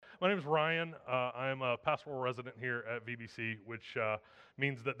My name is Ryan. I'm a pastoral resident here at VBC, which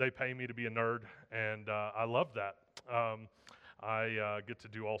means that they pay me to be a nerd, and I love that. I get to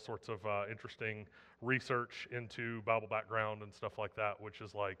do all sorts of interesting research into Bible background and stuff like that, which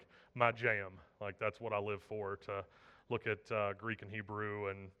is like my jam. Like that's what I live for, to look at Greek and Hebrew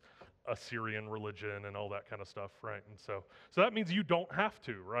and Assyrian religion and all that kind of stuff, right? And so that means you don't have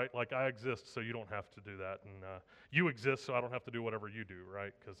to, right? Like I exist, so you don't have to do that, and you exist, so I don't have to do whatever you do,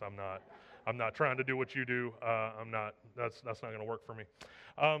 right? Because I'm not trying to do what you do. I'm not. That's not going to work for me.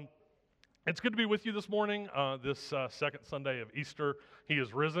 It's good to be with you this morning. This second Sunday of Easter, He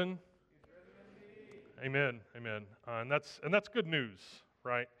is risen. Amen. Amen. And that's good news,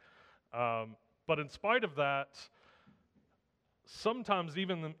 right? But in spite of that, sometimes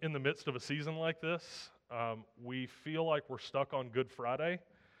even in the midst of a season like this, we feel like we're stuck on Good Friday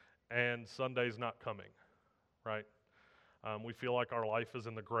and Sunday's not coming, right? We feel like our life is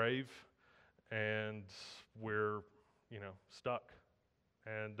in the grave and we're, stuck.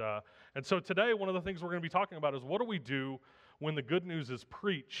 And so today, one of the things we're going to be talking about is what do we do when the good news is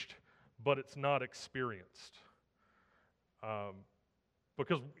preached, but it's not experienced?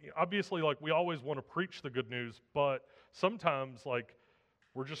 Because obviously, like, we always want to preach the good news, but sometimes, like,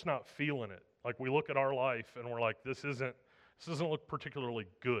 we're just not feeling it. Like, we look at our life and we're like, this doesn't look particularly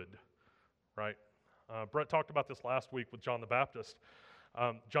good, right? Brett talked about this last week with John the Baptist.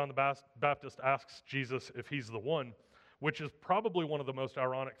 John the Baptist asks Jesus if he's the one, which is probably one of the most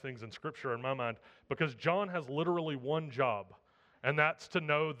ironic things in Scripture in my mind, because John has literally one job, and that's to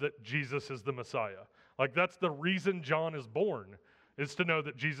know that Jesus is the Messiah. Like, that's the reason John is born, is to know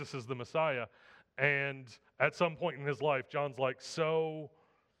that Jesus is the Messiah. And at some point in his life, John's like, so,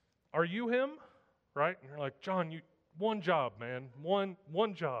 are you him? Right? And you're like, John, one job, man. One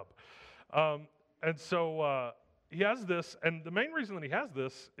job. And so he has this, and the main reason that he has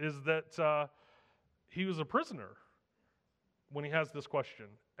this is that he was a prisoner when he has this question.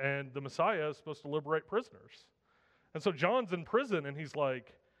 And the Messiah is supposed to liberate prisoners. And so John's in prison, and he's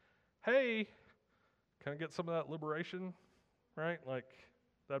like, hey, can I get some of that liberation? Right? Like,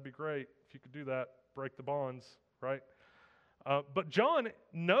 that'd be great if you could do that, break the bonds, right? But John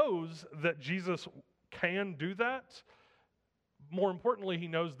knows that Jesus can do that. More importantly, he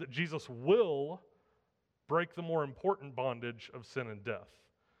knows that Jesus will break the more important bondage of sin and death.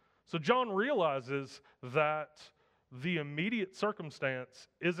 So John realizes that the immediate circumstance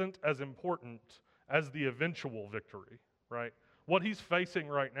isn't as important as the eventual victory, right? What he's facing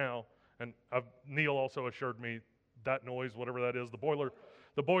right now, and Neil also assured me that noise, whatever that is, the boiler,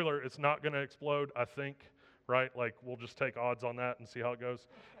 it's not going to explode, I think, right? Like, we'll just take odds on that and see how it goes.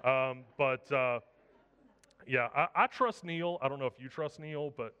 Yeah, I trust Neil. I don't know if you trust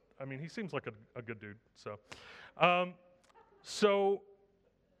Neil, but, I mean, he seems like a good dude.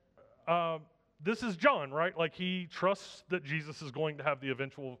 This is John, right? Like, he trusts that Jesus is going to have the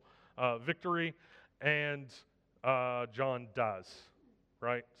eventual victory, and John dies,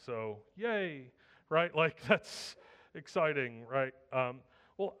 right? So, yay, right? Like, that's exciting, right? I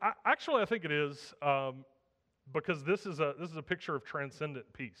think it is, because this is a picture of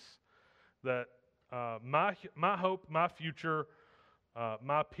transcendent peace. That my hope, my future,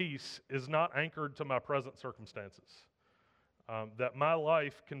 my peace is not anchored to my present circumstances. That my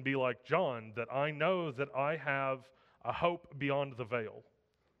life can be like John, that I know that I have a hope beyond the veil.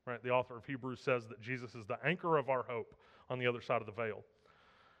 Right? The author of Hebrews says that Jesus is the anchor of our hope on the other side of the veil.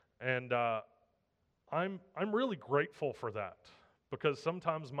 And I'm really grateful for that, because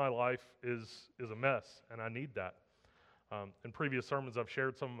sometimes my life is a mess, and I need that. In previous sermons, I've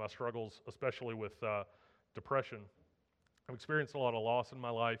shared some of my struggles, especially with depression. I've experienced a lot of loss in my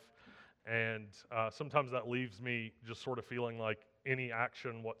life, and sometimes that leaves me just sort of feeling like any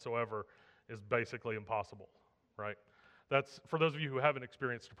action whatsoever is basically impossible, right? That's, for those of you who haven't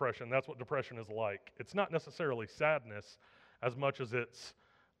experienced depression, that's what depression is like. It's not necessarily sadness as much as it's,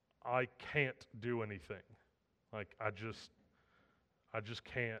 I can't do anything. Like, I just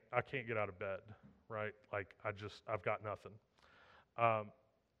can't get out of bed, right? Like, I've got nothing.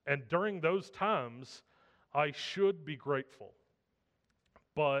 And during those times, I should be grateful.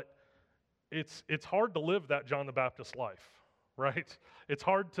 But it's hard to live that John the Baptist life, right? It's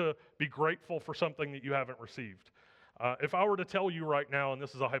hard to be grateful for something that you haven't received. If I were to tell you right now, and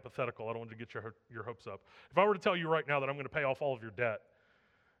this is a hypothetical, I don't want to get your hopes up. If I were to tell you right now that I'm going to pay off all of your debt,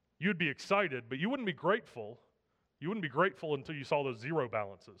 you'd be excited, but you wouldn't be grateful. You wouldn't be grateful until you saw those zero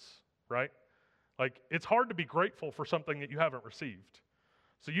balances, right? Like, it's hard to be grateful for something that you haven't received.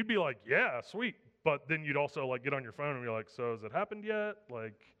 So you'd be like, yeah, sweet. But then you'd also, like, get on your phone and be like, so has it happened yet?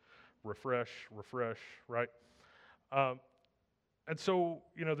 Like, refresh, right? And so,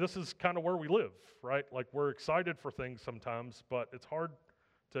 this is kind of where we live, right? Like we're excited for things sometimes, but it's hard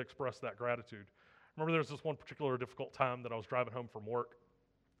to express that gratitude. Remember, there's this one particular difficult time that I was driving home from work,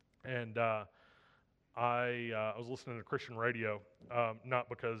 and I was listening to Christian radio, not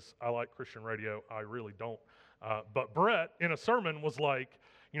because I like Christian radio, I really don't. But Brett, in a sermon, was like,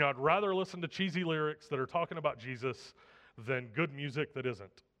 I'd rather listen to cheesy lyrics that are talking about Jesus than good music that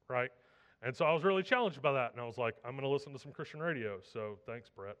isn't, right? And so I was really challenged by that, and I was like, I'm going to listen to some Christian radio, so thanks,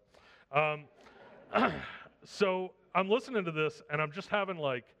 Brett. Um, so I'm listening to this, and I'm just having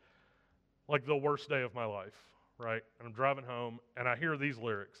like the worst day of my life, right? And I'm driving home, and I hear these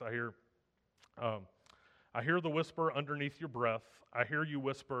lyrics. I hear the whisper underneath your breath. I hear you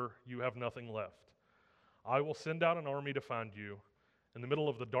whisper, you have nothing left. I will send out an army to find you. In the middle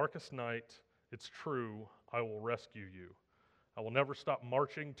of the darkest night, it's true, I will rescue you. I will never stop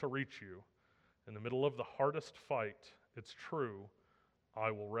marching to reach you. In the middle of the hardest fight, it's true,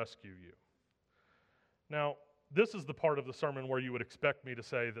 I will rescue you. Now, this is the part of the sermon where you would expect me to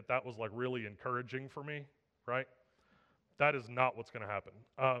say that was like really encouraging for me, right? That is not what's going to happen.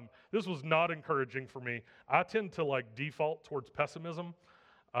 This was not encouraging for me. I tend to like default towards pessimism.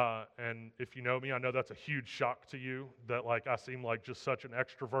 And if you know me, I know that's a huge shock to you, that like I seem like just such an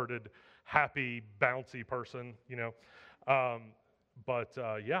extroverted, happy, bouncy person, But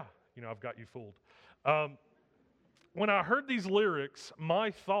I've got you fooled. When I heard these lyrics,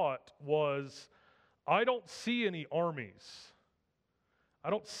 my thought was, I don't see any armies.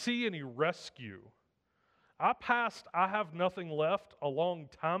 I don't see any rescue. I passed I have nothing left a long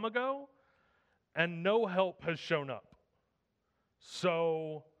time ago, and no help has shown up.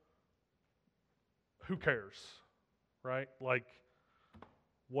 So, who cares, right? Like,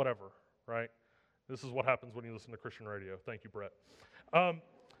 whatever, right? This is what happens when you listen to Christian radio. Thank you, Brett.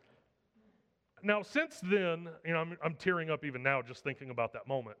 Now, since then, I'm tearing up even now just thinking about that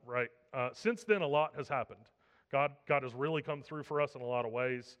moment, right? Since then, a lot has happened. God has really come through for us in a lot of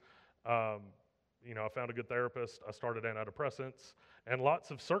ways. I found a good therapist. I started antidepressants, and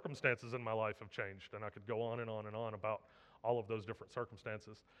lots of circumstances in my life have changed, and I could go on and on and on about all of those different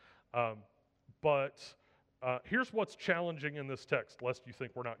circumstances. But here's what's challenging in this text, lest you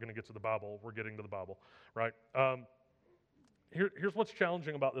think we're not going to get to the Bible. We're getting to the Bible, right? Here's what's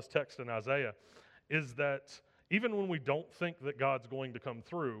challenging about this text in Isaiah is that even when we don't think that God's going to come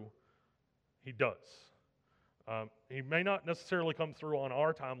through, he does. He may not necessarily come through on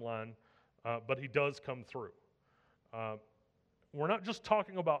our timeline, but he does come through. We're not just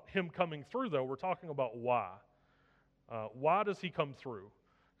talking about him coming through, though. We're talking about why. Why does he come through?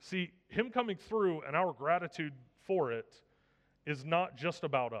 See, him coming through and our gratitude for it is not just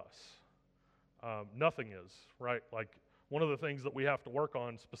about us. Nothing is, right? Like, one of the things that we have to work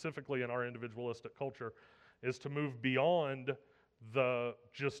on, specifically in our individualistic culture, is to move beyond the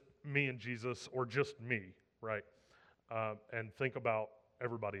just me and Jesus or just me, right? And think about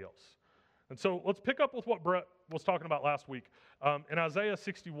everybody else. And so let's pick up with what Brett was talking about last week. In Isaiah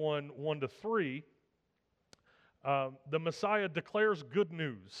 61, 1-3, the Messiah declares good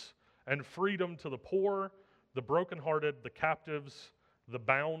news and freedom to the poor, the brokenhearted, the captives, the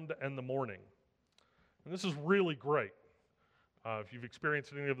bound, and the mourning. And this is really great. If you've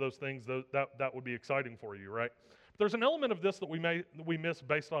experienced any of those things, that would be exciting for you, right? But there's an element of this that we miss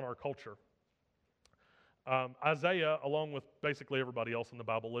based on our culture. Isaiah, along with basically everybody else in the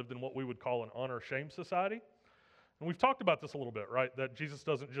Bible, lived in what we would call an honor-shame society. And we've talked about this a little bit, right? That Jesus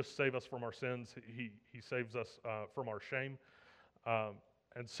doesn't just save us from our sins, he saves us from our shame.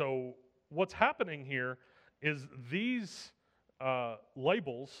 And so what's happening here is these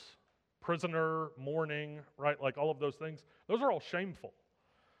labels, prisoner, mourning, right? Like all of those things, those are all shameful.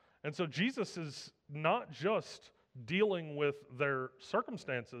 And so Jesus is not just dealing with their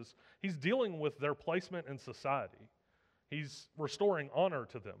circumstances, he's dealing with their placement in society. He's restoring honor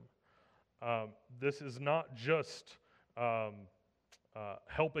to them. This is not just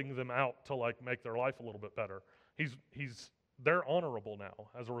helping them out to like make their life a little bit better. They're honorable now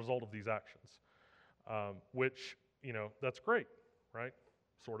as a result of these actions, which, that's great, right?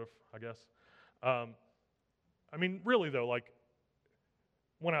 Sort of, I guess. Really though, like,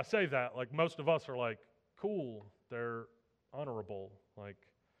 when I say that, like, most of us are like, cool, they're honorable. Like,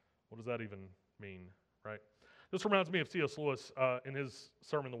 what does that even mean, right? This reminds me of C.S. Lewis in his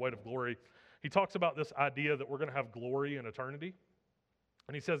sermon, The Weight of Glory. He talks about this idea that we're going to have glory in eternity.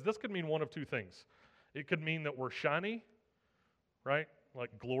 And he says this could mean one of two things. It could mean that we're shiny, right?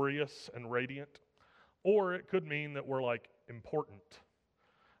 Like glorious and radiant. Or it could mean that we're like important.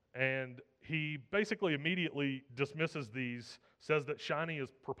 And he basically immediately dismisses these, says that shiny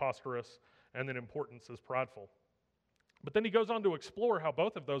is preposterous, and that importance is prideful. But then he goes on to explore how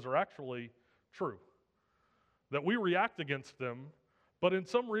both of those are actually true, that we react against them, but in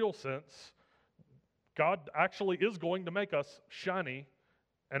some real sense, God actually is going to make us shiny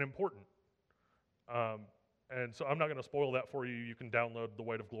and important. And so I'm not going to spoil that for you. You can download The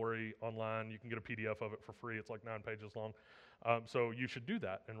Weight of Glory online. You can get a PDF of it for free. It's like 9 pages long. So you should do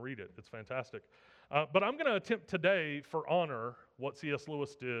that and read it. It's fantastic. But I'm going to attempt today for honor what C.S.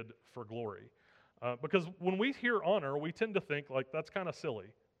 Lewis did for glory. Because when we hear honor, we tend to think like that's kind of silly,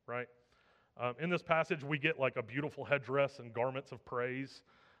 right? In this passage, we get like a beautiful headdress and garments of praise,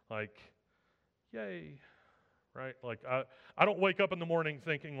 like, yay, right? Like I don't wake up in the morning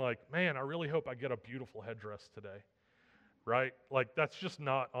thinking like, man, I really hope I get a beautiful headdress today, right? Like that's just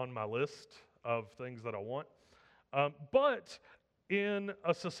not on my list of things that I want. But in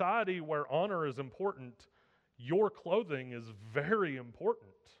a society where honor is important, your clothing is very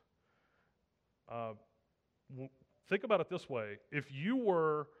important. Think about it this way. If you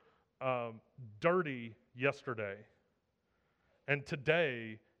were dirty yesterday and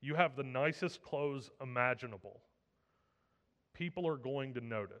today you have the nicest clothes imaginable, people are going to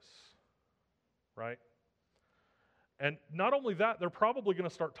notice, right? And not only that, they're probably going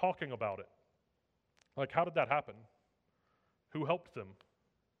to start talking about it. Like, how did that happen? Who helped them,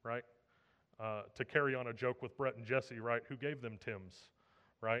 right? To carry on a joke with Brett and Jesse, right? Who gave them Timbs,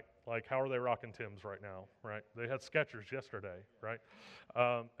 right? Like, how are they rocking Timbs right now, right? They had Skechers yesterday, right?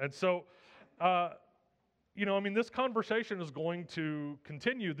 And so, this conversation is going to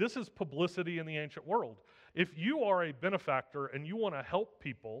continue. This is publicity in the ancient world. If you are a benefactor and you want to help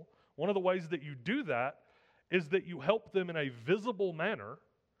people, one of the ways that you do that is that you help them in a visible manner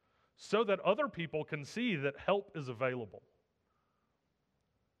so that other people can see that help is available.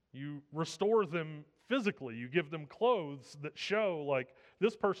 You restore them physically. You give them clothes that show, like,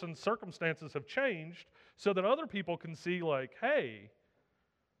 this person's circumstances have changed so that other people can see, like, hey,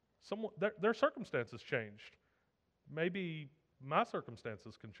 their circumstances changed. Maybe my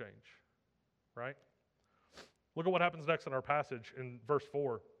circumstances can change, right? Look at what happens next in our passage in verse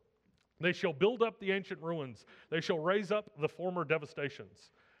 4. They shall build up the ancient ruins. They shall raise up the former devastations.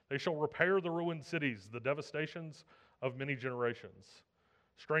 They shall repair the ruined cities, the devastations of many generations.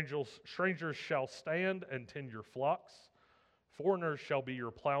 Strangers shall stand and tend your flocks. Foreigners shall be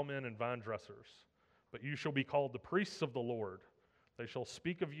your plowmen and vine dressers. But you shall be called the priests of the Lord. They shall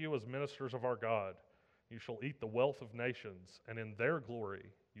speak of you as ministers of our God. You shall eat the wealth of nations, and in their glory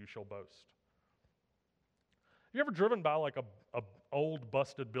you shall boast. Have you ever driven by like a old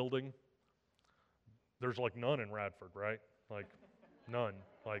busted building? There's like none in Radford, right? Like none.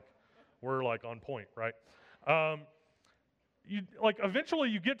 Like we're like on point, right? Eventually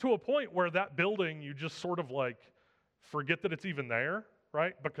you get to a point where that building, you just sort of like forget that it's even there,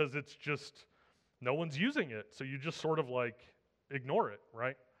 right? Because it's just, no one's using it. So you just sort of like ignore it,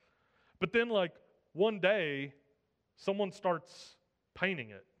 right? But then like one day, someone starts painting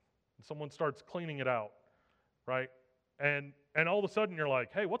it. And someone starts cleaning it out, right? And all of a sudden you're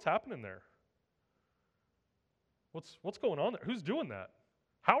like, hey, what's happening there? What's going on there? Who's doing that?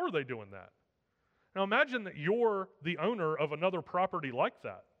 How are they doing that? Now imagine that you're the owner of another property like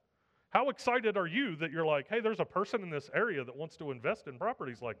that. How excited are you that you're like, hey, there's a person in this area that wants to invest in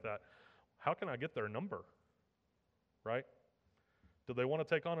properties like that. How can I get their number? Right? Do they want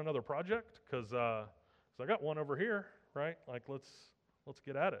to take on another project? Because I got one over here, right? Like let's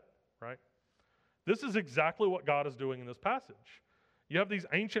get at it, right? This is exactly what God is doing in this passage. You have these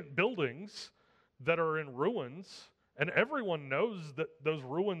ancient buildings that are in ruins, and everyone knows that those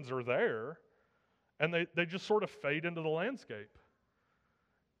ruins are there, and they just sort of fade into the landscape.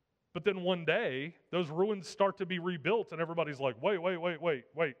 But then one day, those ruins start to be rebuilt, and everybody's like, wait,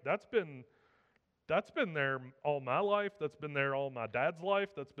 that's been there all my life, that's been there all my dad's life,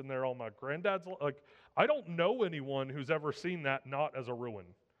 that's been there all my granddad's life. Like, I don't know anyone who's ever seen that not as a ruin.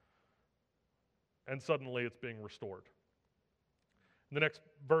 And suddenly it's being restored. In the next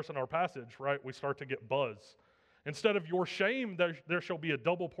verse in our passage, right, we start to get buzz. Instead of your shame, there shall be a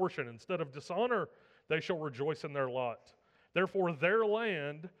double portion. Instead of dishonor, they shall rejoice in their lot. Therefore, their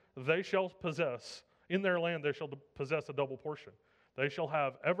land they shall possess. In their land they shall possess a double portion. They shall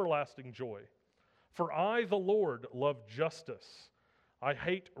have everlasting joy. For I, the Lord, love justice. I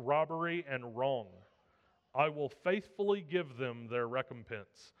hate robbery and wrong. I will faithfully give them their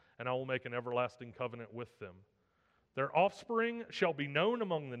recompense, and I will make an everlasting covenant with them. Their offspring shall be known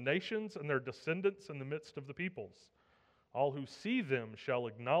among the nations, and their descendants in the midst of the peoples. All who see them shall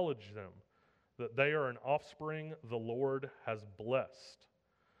acknowledge them, that they are an offspring the Lord has blessed.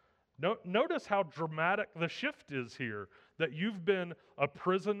 Notice how dramatic the shift is here, that you've been a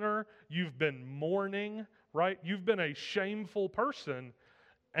prisoner, you've been mourning, right? You've been a shameful person,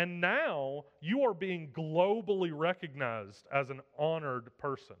 and now you are being globally recognized as an honored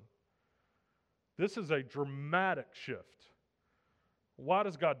person. This is a dramatic shift. Why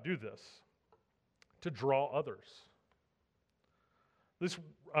does God do this? To draw others. This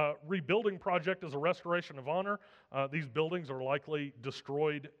rebuilding project is a restoration of honor. These buildings are likely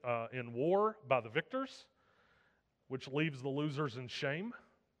destroyed in war by the victors, which leaves the losers in shame.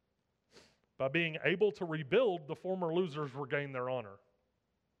 By being able to rebuild, the former losers regain their honor.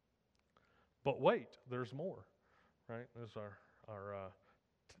 But wait, there's more, right? There's our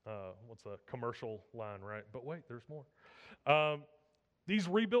what's the commercial line, right? But wait, there's more. These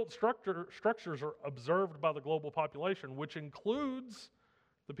rebuilt structures are observed by the global population, which includes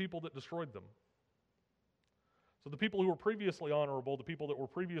the people that destroyed them. So the people who were previously honorable, the people that were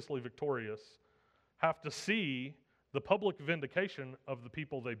previously victorious, have to see the public vindication of the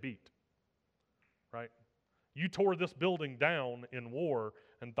people they beat, right? You tore this building down in war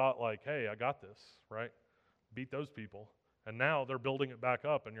and thought like, hey, I got this, right? Beat those people. And now they're building it back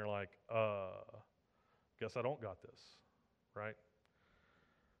up and you're like, guess I don't got this, right?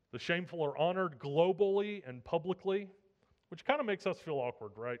 The shameful are honored globally and publicly, which kind of makes us feel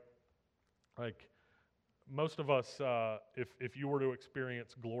awkward, right? Like most of us, if you were to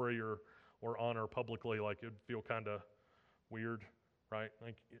experience glory or honor publicly, like it'd feel kind of weird, right?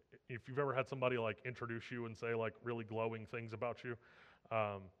 Like if you've ever had somebody like introduce you and say like really glowing things about you,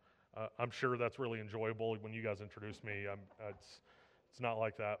 I'm sure that's really enjoyable. When you guys introduce me, it's not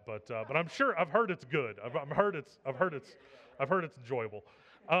like that, but I'm sure I've heard it's good. I've heard it's enjoyable.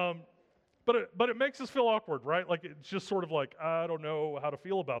 But it makes us feel awkward, right? Like it's just sort of like, I don't know how to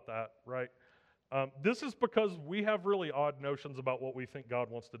feel about that, right? This is because we have really odd notions about what we think God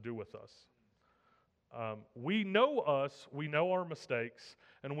wants to do with us. We know us, we know our mistakes,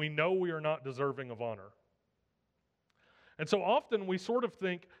 and we know we are not deserving of honor. And so often we sort of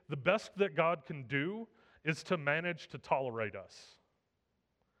think the best that God can do is to manage to tolerate us.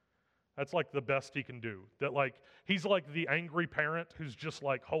 That's like the best he can do. That like he's like the angry parent who's just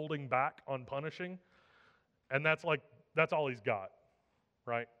like holding back on punishing, and that's all he's got,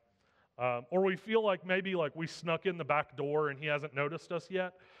 right? Or we feel like maybe like we snuck in the back door and he hasn't noticed us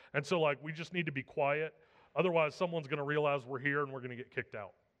yet, and so like we just need to be quiet. Otherwise, someone's going to realize we're here and we're going to get kicked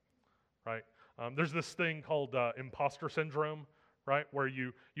out, right? There's this thing called imposter syndrome, right? Where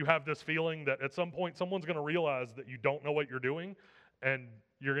you have this feeling that at some point someone's going to realize that you don't know what you're doing, and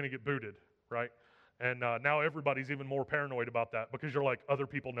you're going to get booted, right? And now everybody's even more paranoid about that because you're like, other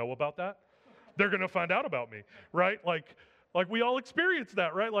people know about that. They're going to find out about me, right? Like we all experience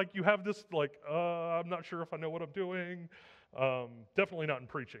that, right? Like you have this like, I'm not sure if I know what I'm doing. Definitely not in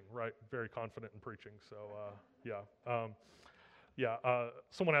preaching, right? Very confident in preaching. So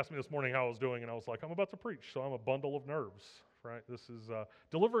someone asked me this morning how I was doing, and I was like, I'm about to preach, so I'm a bundle of nerves, right? This is,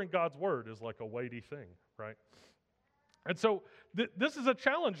 delivering God's word is like a weighty thing, right? And so this is a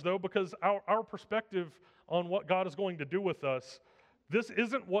challenge, though, because our perspective on what God is going to do with us, this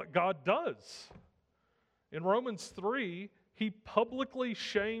isn't what God does. In Romans 3, he publicly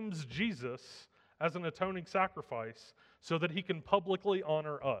shames Jesus as an atoning sacrifice so that he can publicly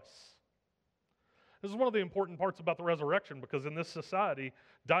honor us. This is one of the important parts about the resurrection, because in this society,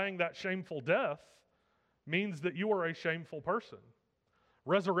 dying that shameful death means that you are a shameful person.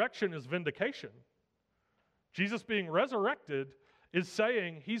 Resurrection is vindication. Jesus being resurrected is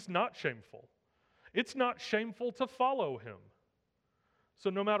saying he's not shameful. It's not shameful to follow him. So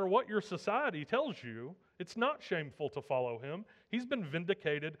no matter what your society tells you, it's not shameful to follow him. He's been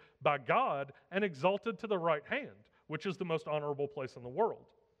vindicated by God and exalted to the right hand, which is the most honorable place in the world.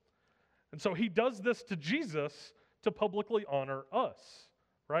 And so he does this to Jesus to publicly honor us,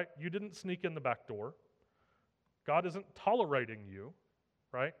 right? You didn't sneak in the back door. God isn't tolerating you,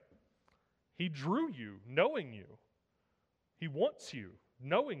 right? He drew you, knowing you. He wants you,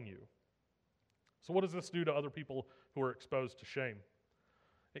 knowing you. So what does this do to other people who are exposed to shame?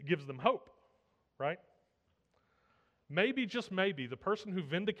 It gives them hope, right? Maybe, just maybe, the person who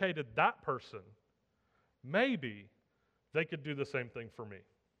vindicated that person, maybe they could do the same thing for me.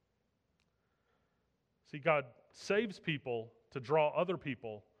 See, God saves people to draw other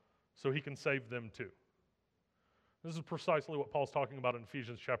people so he can save them too. This is precisely what Paul's talking about in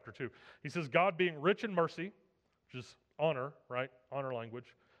Ephesians chapter 2. He says, God being rich in mercy, which is honor, right? Honor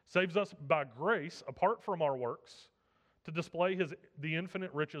language, saves us by grace apart from our works to display the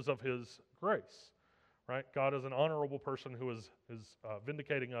infinite riches of his grace, right? God is an honorable person who is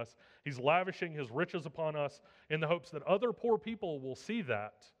vindicating us. He's lavishing his riches upon us in the hopes that other poor people will see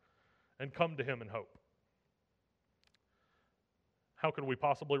that and come to him in hope. How could we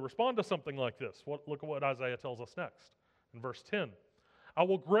possibly respond to something like this? Look at what Isaiah tells us next in verse 10. I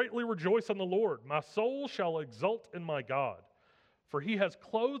will greatly rejoice in the Lord. My soul shall exult in my God. For he has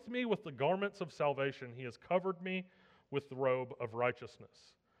clothed me with the garments of salvation. He has covered me with the robe of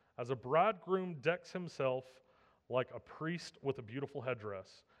righteousness. As a bridegroom decks himself like a priest with a beautiful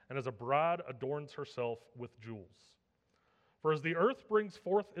headdress, and as a bride adorns herself with jewels. For as the earth brings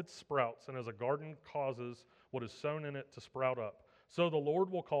forth its sprouts, and as a garden causes what is sown in it to sprout up, so the Lord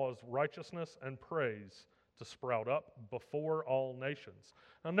will cause righteousness and praise to sprout up before all nations.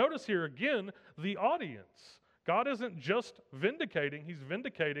 Now notice here again, the audience. God isn't just vindicating, he's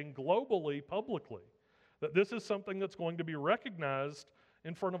vindicating globally, publicly, that this is something that's going to be recognized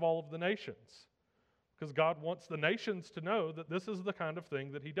in front of all of the nations. Because God wants the nations to know that this is the kind of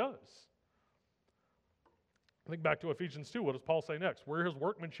thing that he does. Think back to Ephesians 2. What does Paul say next? We're his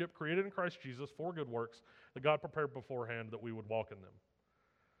workmanship created in Christ Jesus for good works that God prepared beforehand that we would walk in them.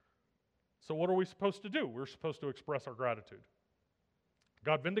 So what are we supposed to do? We're supposed to express our gratitude.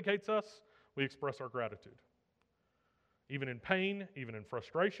 God vindicates us, we express our gratitude. Even in pain, even in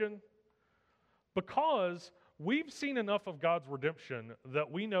frustration. Because we've seen enough of God's redemption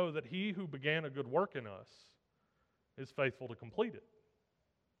that we know that he who began a good work in us is faithful to complete it.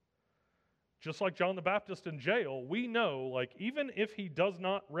 Just like John the Baptist in jail, we know, like, even if he does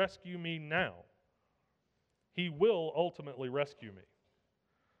not rescue me now, he will ultimately rescue me.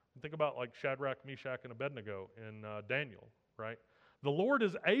 Think about like Shadrach, Meshach, and Abednego in Daniel, right? The Lord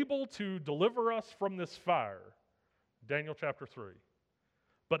is able to deliver us from this fire, Daniel chapter 3.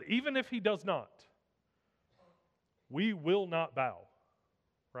 But even if he does not, we will not bow,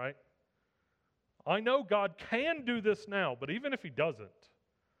 right? I know God can do this now, but even if he doesn't,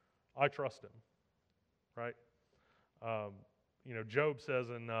 I trust him, right? Job says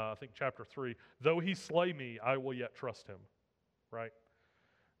in, I think, chapter 3, though he slay me, I will yet trust him, right?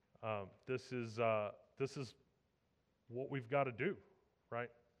 This is what we've got to do, right?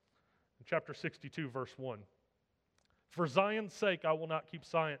 In chapter 62, verse 1, for Zion's sake I will not keep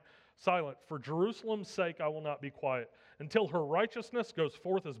silent. For Jerusalem's sake I will not be quiet, until her righteousness goes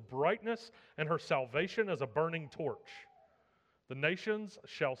forth as brightness and her salvation as a burning torch. The nations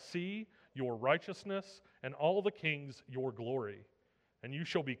shall see your righteousness, and all the kings your glory. And you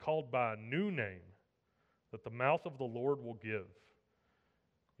shall be called by a new name that the mouth of the Lord will give.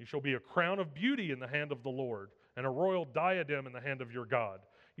 You shall be a crown of beauty in the hand of the Lord, and a royal diadem in the hand of your God.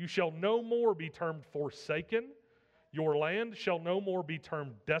 You shall no more be termed forsaken. Your land shall no more be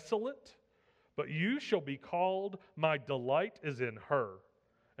termed desolate, but you shall be called, my delight is in her,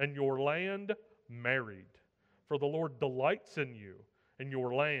 and your land married. For the Lord delights in you, and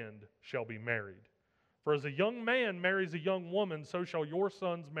your land shall be married. For as a young man marries a young woman, so shall your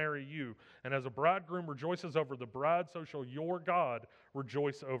sons marry you. And as a bridegroom rejoices over the bride, so shall your God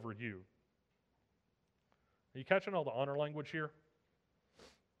rejoice over you. Are you catching all the honor language here?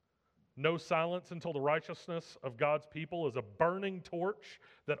 No silence until the righteousness of God's people is a burning torch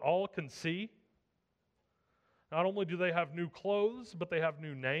that all can see. Not only do they have new clothes, but they have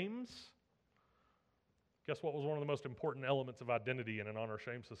new names. Guess what was one of the most important elements of identity in an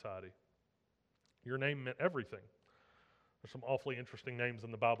honor-shame society? Your name meant everything. There's some awfully interesting names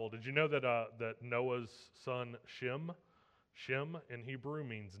in the Bible. Did you know that Noah's son Shem in Hebrew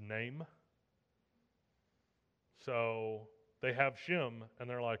means name? So they have Shem, and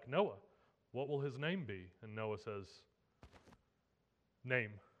they're like, Noah, what will his name be? And Noah says,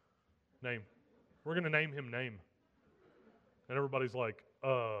 name. We're going to name him name. And everybody's like,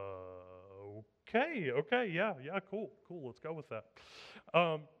 okay, yeah, cool, let's go with that.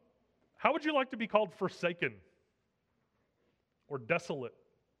 How would you like to be called forsaken? Or desolate?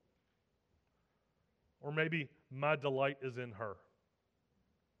 Or maybe my delight is in her?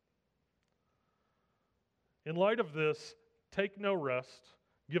 In light of this, take no rest,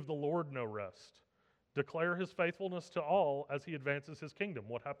 give the Lord no rest. Declare his faithfulness to all as he advances his kingdom.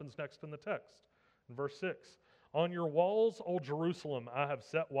 What happens next in the text? In verse 6, on your walls, O Jerusalem, I have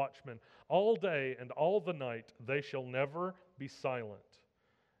set watchmen. All day and all the night they shall never be silent.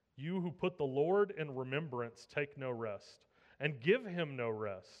 You who put the Lord in remembrance, take no rest, and give him no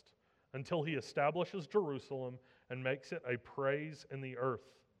rest until he establishes Jerusalem and makes it a praise in the earth.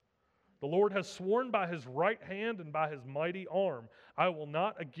 The Lord has sworn by his right hand and by his mighty arm, I will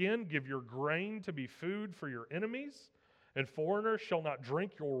not again give your grain to be food for your enemies, and foreigners shall not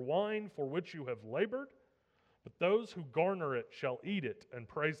drink your wine for which you have labored, but those who garner it shall eat it and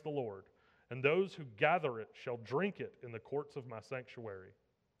praise the Lord, and those who gather it shall drink it in the courts of my sanctuary.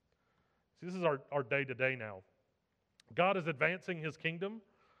 See, this is our day-to-day now. God is advancing his kingdom,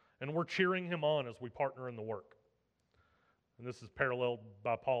 and we're cheering him on as we partner in the work. And this is paralleled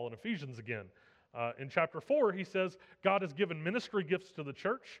by Paul in Ephesians again. In chapter 4, he says, God has given ministry gifts to the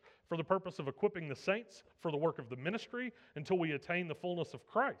church for the purpose of equipping the saints for the work of the ministry until we attain the fullness of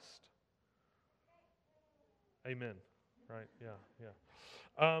Christ. Amen. Right?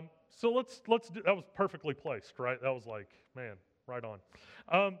 Yeah. So let's do, that was perfectly placed, right? That was like, man, right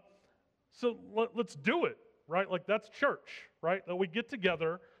on. So let's do it, right? Like that's church, right? That we get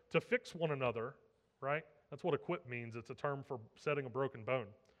together to fix one another, right? That's what equip means. It's a term for setting a broken bone,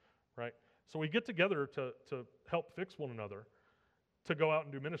 right? So we get together to help fix one another, to go out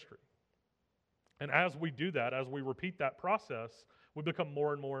and do ministry. And as we do that, as we repeat that process, we become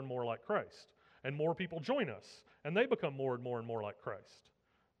more and more and more like Christ. And more people join us, and they become more and more like Christ,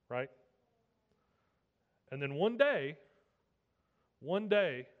 right? And then one day,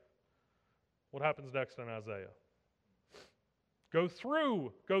 what happens next in Isaiah? Go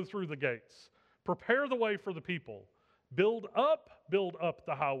through the gates. Prepare the way for the people. Build up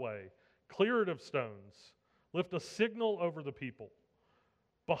the highway. Clear it of stones. Lift a signal over the people.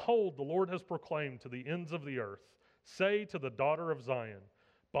 Behold, the Lord has proclaimed to the ends of the earth. Say to the daughter of Zion,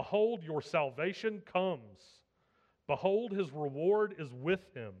 behold, your salvation comes. Behold, his reward is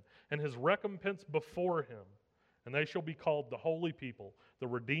with him, and his recompense before him. And they shall be called the holy people, the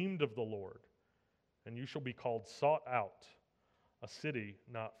redeemed of the Lord. And you shall be called sought out, a city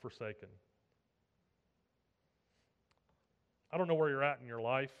not forsaken. I don't know where you're at in your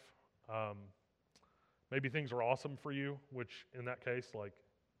life. Maybe things are awesome for you, which in that case, like,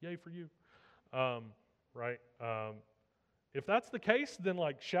 yay for you, right? If that's the case, then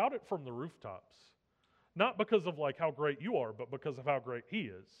like shout it from the rooftops. Not because of like how great you are, but because of how great he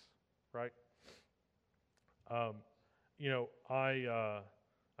is, right? I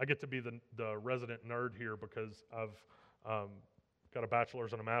get to be the resident nerd here because I've got a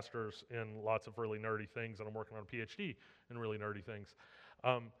bachelor's and a master's in lots of really nerdy things, and I'm working on a PhD in really nerdy things.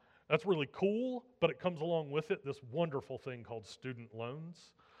 That's really cool, but it comes along with it this wonderful thing called student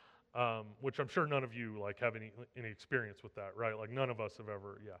loans, which I'm sure none of you like have any experience with that, right? Like none of us have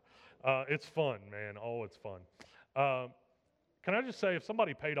ever, yeah. It's fun, man. Oh, it's fun. Can I just say, if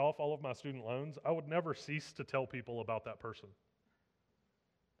somebody paid off all of my student loans, I would never cease to tell people about that person,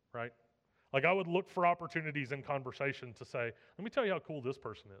 right? Like I would look for opportunities in conversation to say, let me tell you how cool this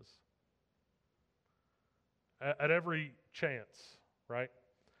person is. At every chance, right?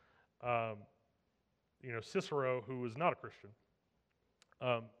 Cicero, who is not a Christian,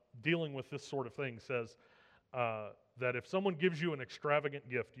 dealing with this sort of thing, says that if someone gives you an extravagant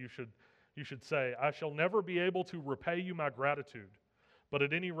gift, you should say, I shall never be able to repay you my gratitude, but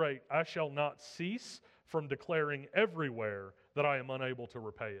at any rate, I shall not cease from declaring everywhere that I am unable to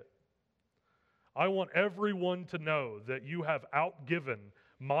repay it. I want everyone to know that you have outgiven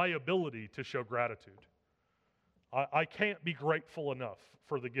my ability to show gratitude. I can't be grateful enough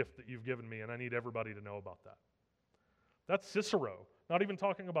for the gift that you've given me, and I need everybody to know about that. That's Cicero, not even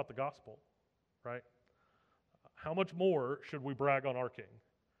talking about the gospel, right? How much more should we brag on our king?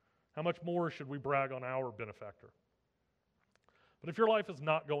 How much more should we brag on our benefactor? But if your life is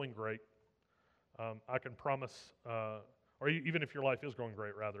not going great, I can promise, or even if your life is going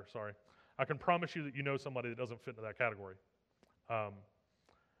great, rather, sorry, I can promise you that you know somebody that doesn't fit into that category.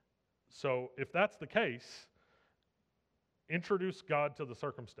 So if that's the case, introduce God to the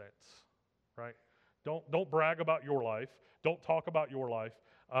circumstance, right? Don't brag about your life. Don't talk about your life.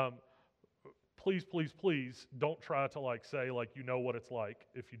 Please, please, please don't try to like say like you know what it's like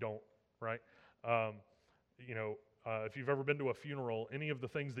if you don't, right? If you've ever been to a funeral, any of the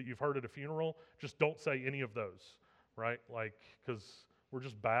things that you've heard at a funeral, just don't say any of those, right? Like, because we're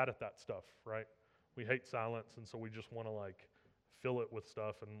just bad at that stuff, right? We hate silence, and so we just want to like fill it with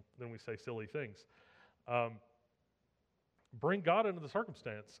stuff, and then we say silly things. Bring God into the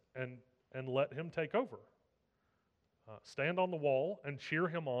circumstance and let him take over. Stand on the wall and cheer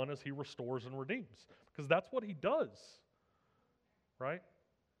him on as he restores and redeems, because that's what he does, right?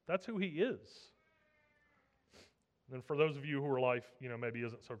 That's who he is. And for those of you who are life, maybe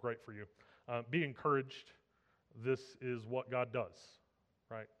isn't so great for you, be encouraged. This is what God does,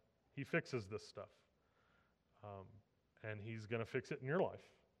 right? He fixes this stuff, and he's going to fix it in your life.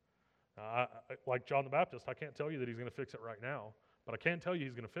 Like John the Baptist, I can't tell you that he's going to fix it right now, but I can tell you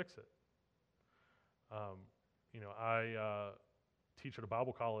he's going to fix it. I teach at a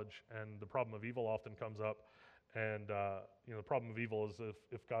Bible college, and the problem of evil often comes up. And the problem of evil is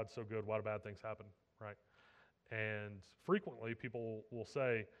if God's so good, why do bad things happen, right? And frequently people will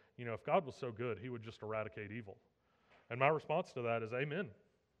say, if God was so good, he would just eradicate evil. And my response to that is amen.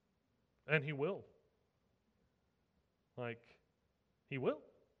 And he will. Like, he will.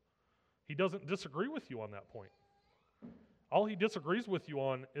 He doesn't disagree with you on that point. All he disagrees with you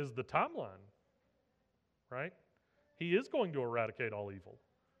on is the timeline, right? He is going to eradicate all evil.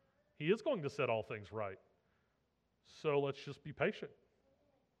 He is going to set all things right. So let's just be patient,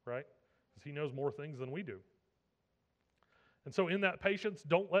 right? Because he knows more things than we do. And so in that patience,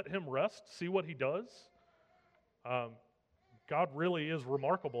 don't let him rest. See what he does. God really is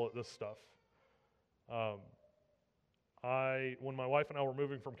remarkable at this stuff. When my wife and I were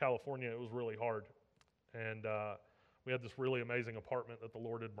moving from California, it was really hard. And we had this really amazing apartment that the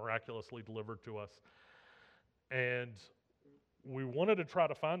Lord had miraculously delivered to us. And we wanted to try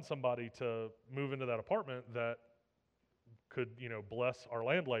to find somebody to move into that apartment that could, bless our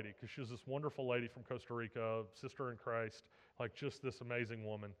landlady, because she was this wonderful lady from Costa Rica, sister in Christ, like just this amazing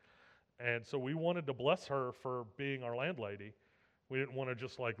woman. And so we wanted to bless her for being our landlady. We didn't want to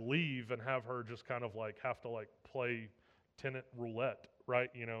just leave and have her just kind of have to play tenant roulette, right?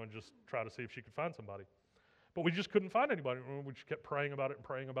 And just try to see if she could find somebody. But we just couldn't find anybody. We just kept praying about it,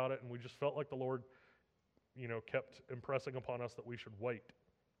 and we just felt like the Lord, kept impressing upon us that we should wait.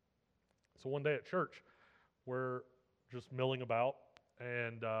 So one day at church, we're just milling about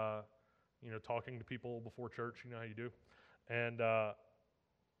and, talking to people before church, you know how you do. And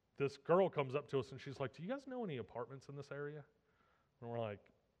this girl comes up to us and she's like, "Do you guys know any apartments in this area?" And we're like,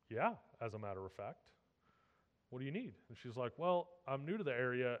 "Yeah, as a matter of fact. What do you need?" And she's like, "Well, I'm new to the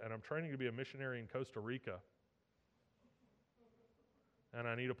area and I'm training to be a missionary in Costa Rica. And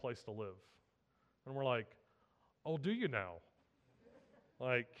I need a place to live." And we're like, "Oh, do you now?"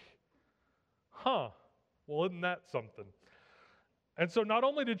 Well, isn't that something? And so not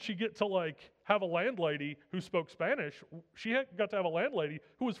only did she get to have a landlady who spoke Spanish, she got to have a landlady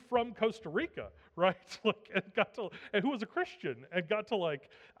who was from Costa Rica, right? And who was a Christian and got to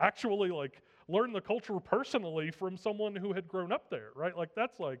actually learn the culture personally from someone who had grown up there, right?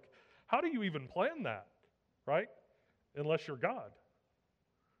 That's how do you even plan that, right? Unless you're God.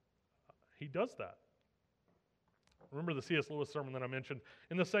 He does that. Remember the C.S. Lewis sermon that I mentioned?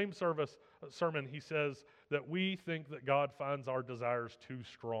 In the same sermon, he says that we think that God finds our desires too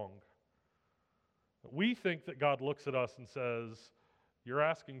strong. We think that God looks at us and says, "You're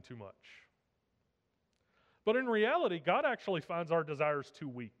asking too much." But in reality, God actually finds our desires too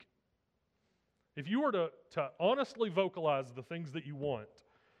weak. If you were to honestly vocalize the things that you want,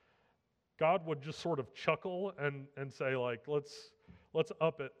 God would just sort of chuckle and say, let's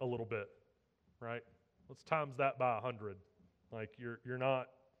up it a little bit, right? Let's times that by 100. You're not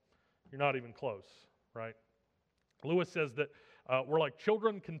even close, right? Lewis says that we're like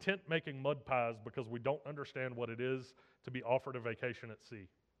children content making mud pies because we don't understand what it is to be offered a vacation at sea.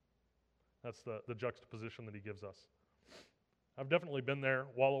 That's the juxtaposition that he gives us. I've definitely been there,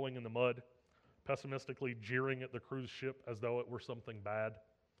 wallowing in the mud, pessimistically jeering at the cruise ship as though it were something bad,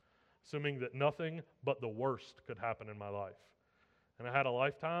 assuming that nothing but the worst could happen in my life. And I had a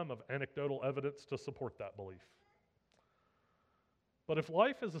lifetime of anecdotal evidence to support that belief. But if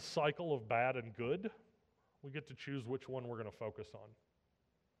life is a cycle of bad and good, we get to choose which one we're going to focus on.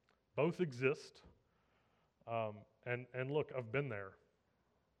 Both exist. And look, I've been there,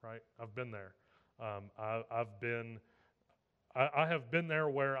 right? I've been there. I have been there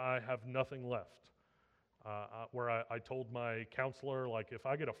where I have nothing left. Where I told my counselor, if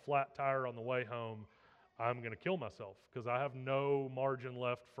I get a flat tire on the way home, I'm going to kill myself because I have no margin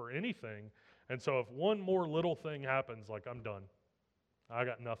left for anything. And so if one more little thing happens, I'm done. I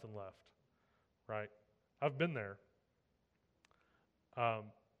got nothing left, right? I've been there. But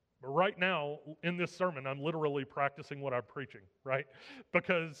right now, in this sermon, I'm literally practicing what I'm preaching, right?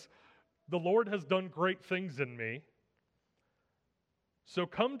 Because the Lord has done great things in me. So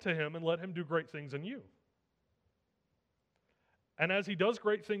come to him and let him do great things in you. And as he does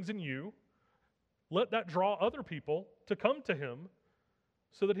great things in you, let that draw other people to come to him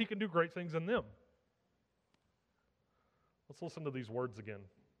so that he can do great things in them. Let's listen to these words again.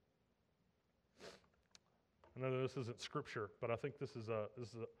 I know this isn't scripture, but I think this is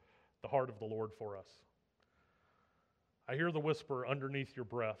the heart of the Lord for us. I hear the whisper underneath your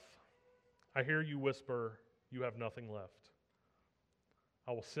breath. I hear you whisper, "You have nothing left."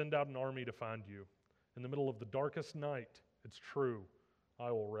 I will send out an army to find you. In the middle of the darkest night, it's true,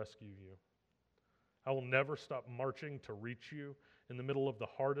 I will rescue you. I will never stop marching to reach you. In the middle of the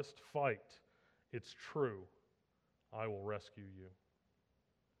hardest fight, it's true, I will rescue you.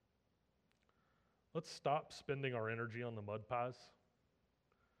 Let's stop spending our energy on the mud pies.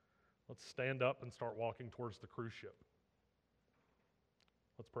 Let's stand up and start walking towards the cruise ship.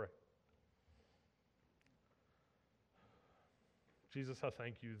 Let's pray. Jesus, I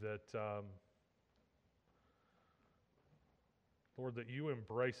thank you that, Lord, that you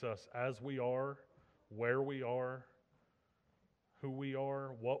embrace us as we are, where we are, who we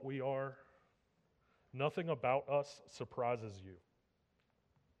are, what we are. Nothing about us surprises you.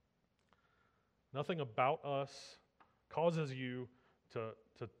 Nothing about us causes you to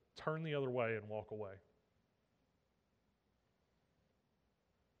turn the other way and walk away.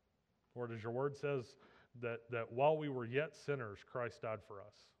 Lord, as your word says, that while we were yet sinners, Christ died for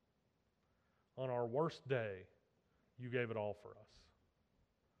us. On our worst day, you gave it all for us.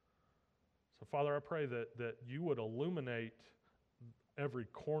 So, Father, I pray that you would illuminate every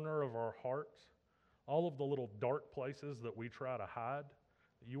corner of our heart, all of the little dark places that we try to hide,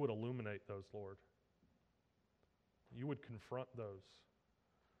 that you would illuminate those, Lord. You would confront those.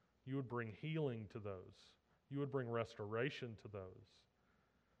 You would bring healing to those. You would bring restoration to those.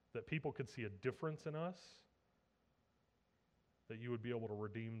 That people could see a difference in us, that you would be able to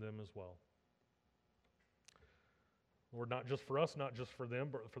redeem them as well. Lord, not just for us, not just for them,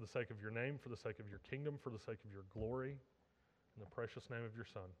 but for the sake of your name, for the sake of your kingdom, for the sake of your glory, in the precious name of your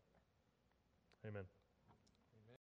Son. Amen.